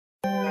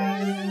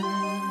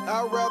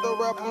I'd rather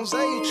rap on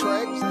Zay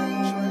tracks.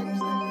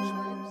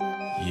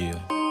 Yeah.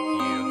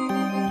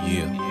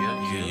 Yeah.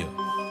 Yeah. Yeah.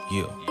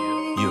 Yeah. Yeah.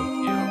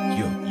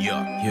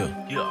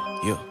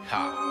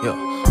 Yeah.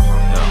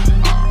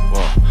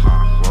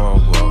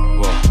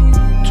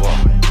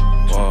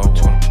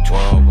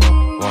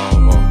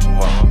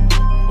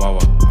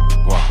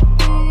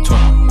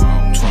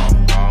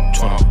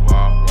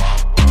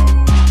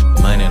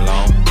 Money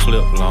long,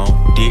 clip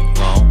long, dick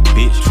long,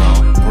 bitch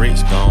long,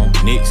 bricks gone,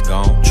 nicks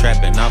gone,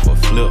 trapping off a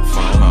flip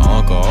phone. My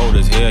uncle old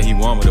as hell, he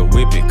want me to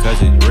whip it cause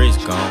his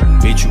wrist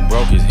gone. Bitch, you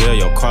broke as hell,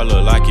 your car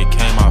look like it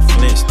came off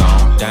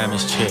Flintstone.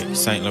 Diamonds check,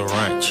 St.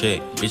 Laurent check,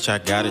 bitch I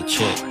got a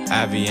check.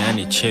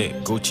 Aviani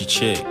check, Gucci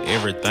check,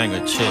 everything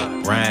a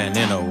check. Ryan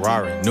in a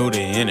Rari,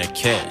 Nudie in a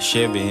cat,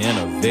 Chevy in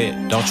a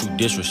vet. Don't you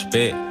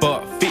disrespect,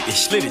 but 50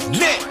 slit his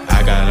neck.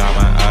 I got all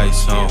my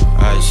ice on,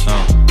 ice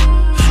on.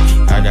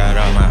 I got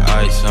all my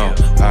ice on,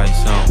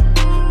 ice on.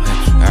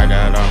 I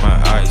got all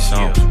my ice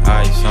on,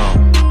 ice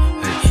on.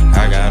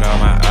 I got all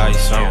my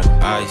ice on,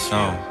 ice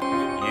on.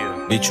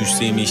 Bitch, you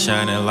see me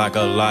shining like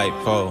a light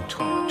pole.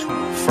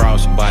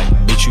 Frostbite,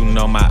 bitch, you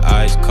know my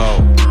ice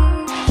cold.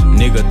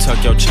 Nigga,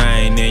 tuck your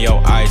chain in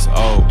your ice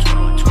old.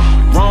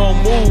 Wrong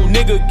move,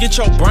 nigga, get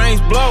your brains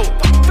blow.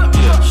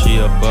 Yeah, she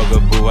a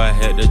bugaboo, I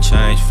had to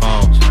change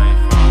phones.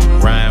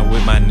 Riding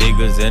with my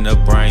niggas and the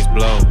brains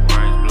blow.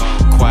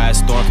 Quiet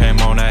storm came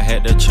on, I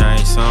had to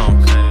change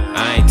songs.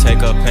 I ain't take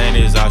her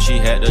panties off, she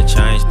had to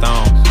change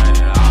thongs.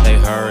 They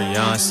heard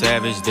Young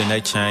Savage, then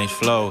they changed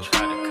flows.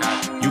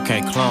 You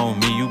can't clone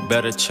me, you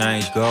better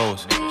change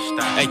goals.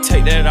 Hey,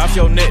 take that off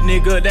your neck,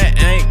 nigga,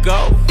 that ain't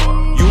gold.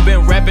 You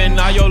been rapping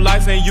all your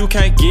life and you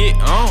can't get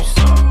on.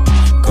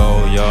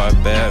 Gold yard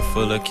bag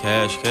full of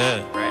cash.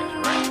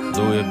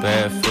 Louis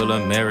bag full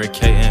of Mary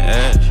Kate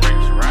and Ash.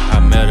 I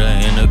met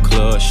her in the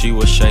club, she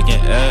was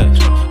shaking ass.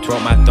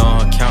 Broke my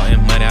thumb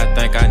counting money, I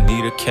think I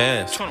need a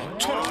cash.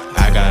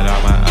 I got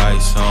all my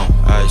ice on,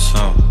 ice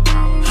on.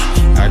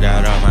 I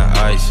got all my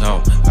ice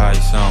on,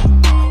 ice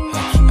on.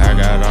 I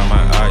got all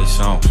my ice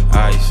on,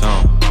 ice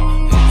on.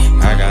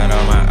 I got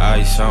all my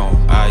ice on,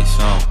 ice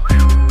on.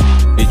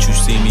 Bitch, you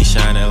see me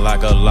shining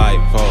like a light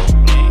pole.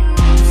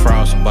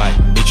 Frostbite,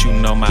 bitch, you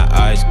know my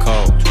ice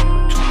cold.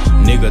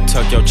 Nigga,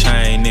 tuck your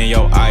chain in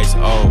your ice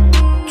old.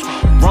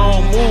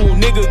 Wrong move,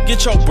 nigga,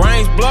 get your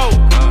brains blow.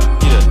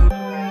 Yeah.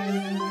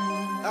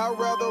 I'd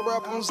rather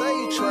rap on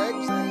Zay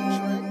tracks.